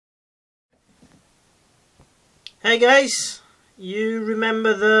Hey guys, you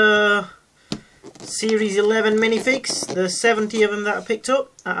remember the Series 11 minifigs, the 70 of them that I picked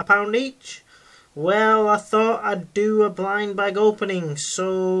up at £1 each? Well, I thought I'd do a blind bag opening,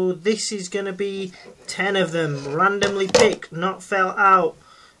 so this is going to be 10 of them, randomly picked, not fell out.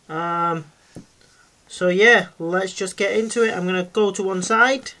 So yeah, let's just get into it. I'm going to go to one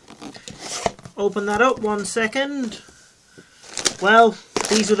side, open that up, 1 second. Well,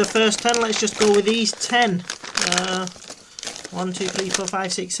 these were the first 10, let's just go with these 10. 1, 2, 3, 4,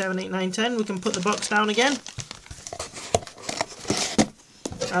 5, 6, 7, 8, 9, 10. We can put the box down again.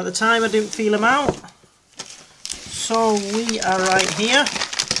 At the time I didn't feel them out, so we are right here.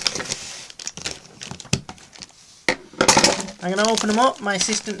 I'm going to open them up. My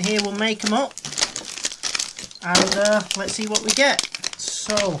assistant here will make them up, and let's see what we get.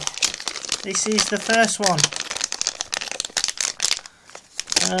 So this is the first one.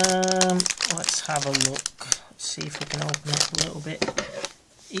 Let's have a look. Let's see if we can open it a little bit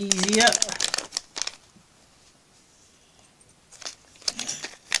easier.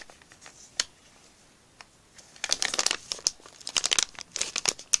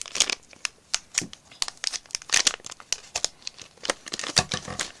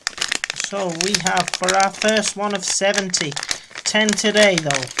 So we have, for our first one of 70, 10 today though.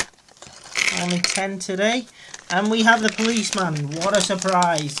 Only 10 today. And we have the policeman. What a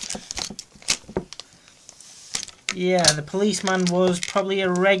surprise. Yeah, the policeman was probably a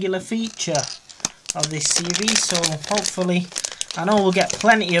regular feature of this series, so hopefully, I know we'll get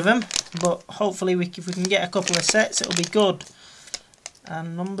plenty of them, but hopefully if we can get a couple of sets, it'll be good.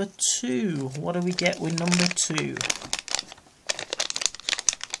 And number 2, what do we get with number 2?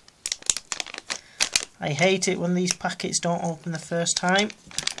 I hate it when these packets don't open the first time.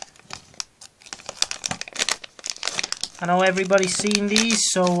 I know everybody's seen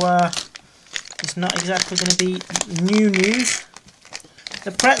these, so it's not exactly going to be new news.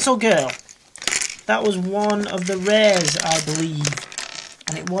 The Pretzel Girl. That was one of the rares, I believe,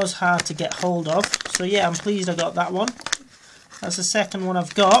 and it was hard to get hold of. So yeah, I'm pleased I got that one. That's the second one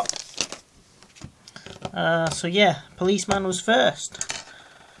I've got. So yeah, Policeman was first.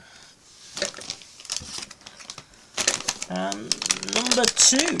 Number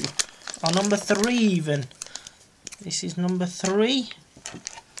 2, or number 3 even. This is number 3.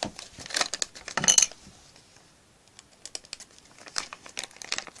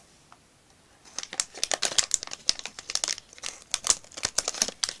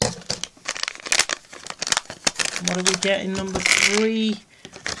 What do we get in number 3?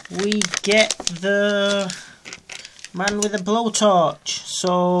 We get the man with a blowtorch.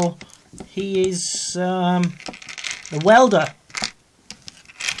 So he is the welder.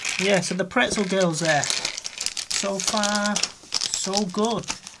 Yeah, so the Pretzel Girl's there. So far, so good.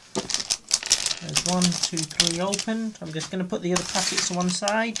 There's 1, 2, 3 opened. I'm just going to put the other packets to one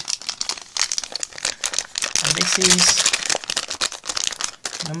side. And this is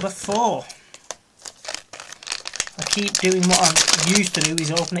number 4. I keep doing what I used to do,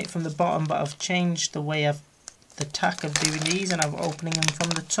 is open it from the bottom, but I've changed the way the tack of doing these, and I'm opening them from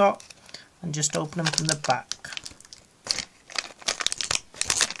the top and just open them from the back.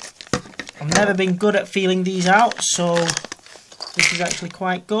 I've never been good at feeling these out, so this is actually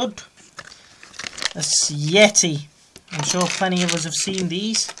quite good. A Yeti. I'm sure plenty of us have seen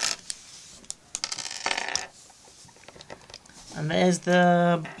these. And there's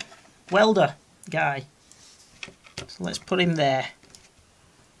the welder guy. So let's put him there,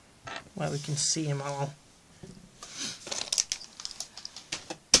 where we can see him all.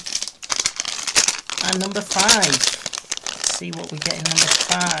 And number 5. Let's see what we get in number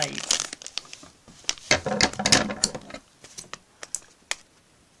 5.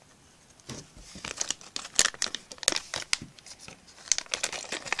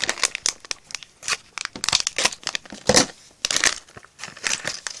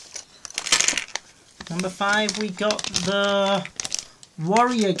 Number 5, we got the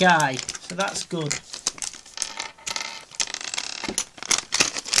warrior guy, so that's good.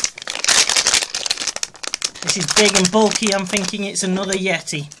 This is big and bulky, I'm thinking it's another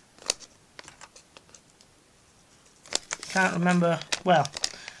Yeti. Can't remember, well,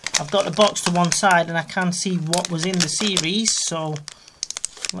 I've got the box to one side and I can see what was in the series, so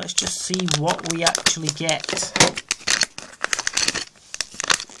let's just see what we actually get.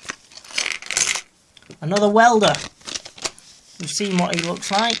 Another welder. We've seen what he looks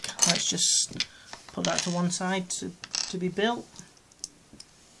like. Let's just put that to one side to be built.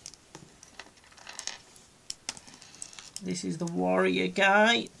 This is the warrior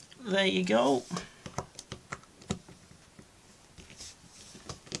guy. There you go.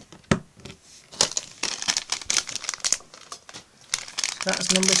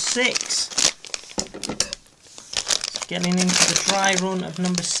 That's number 6. Getting into the dry run of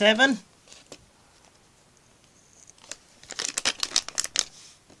number 7.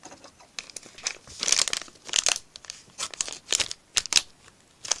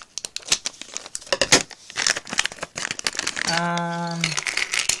 And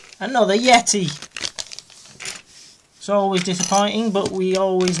another Yeti. It's always disappointing, but we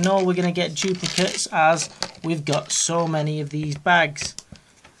always know we're going to get duplicates as we've got so many of these bags.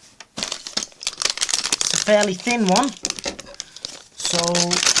 It's a fairly thin one, so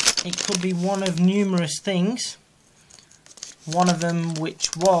it could be one of numerous things. One of them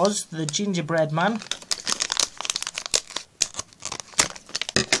which was the gingerbread man.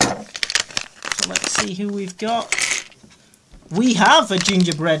 So let's see who we've got. We have a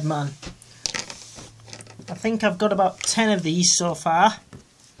gingerbread man. I think I've got about 10 of these so far.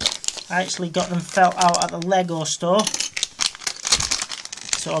 I actually got them felt out at the Lego store.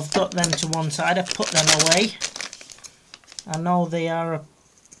 So I've got them to one side. I've put them away. I know they are...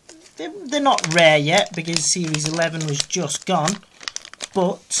 They're not rare yet because Series 11 was just gone.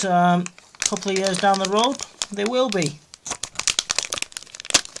 But a couple of years down the road, they will be.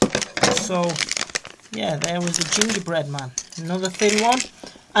 So... yeah, there was a gingerbread man. Another thin one.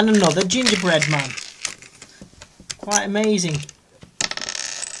 And another gingerbread man. Quite amazing.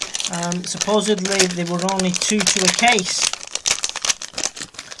 Supposedly there were only 2 to a case.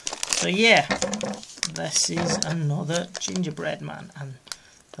 So yeah, this is another gingerbread man. And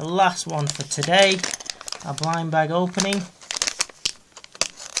the last one for today, a blind bag opening.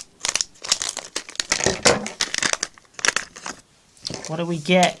 What do we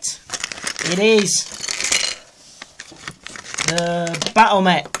get? It is the Battle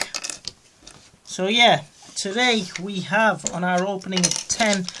Mech. So yeah, today we have on our opening of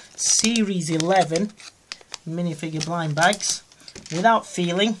 10 Series 11 minifigure blind bags, without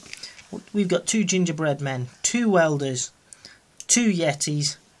feeling, we've got 2 gingerbread men, 2 welders, 2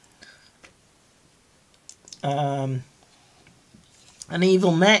 Yetis, an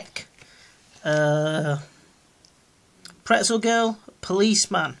evil mech, pretzel girl,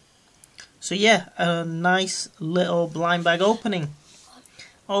 policeman. So yeah, a nice little blind bag opening.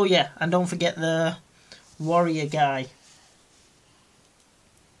 Oh yeah, and don't forget the warrior guy.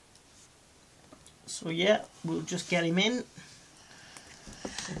 So yeah, we'll just get him in.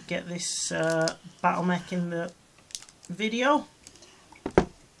 We'll get this battle mech in the video.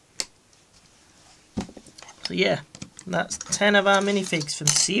 So yeah, that's 10 of our minifigs from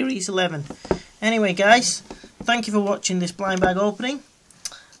Series 11. Anyway guys, thank you for watching this blind bag opening.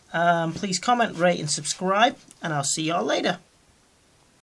 Please comment, rate and subscribe, and I'll see y'all later.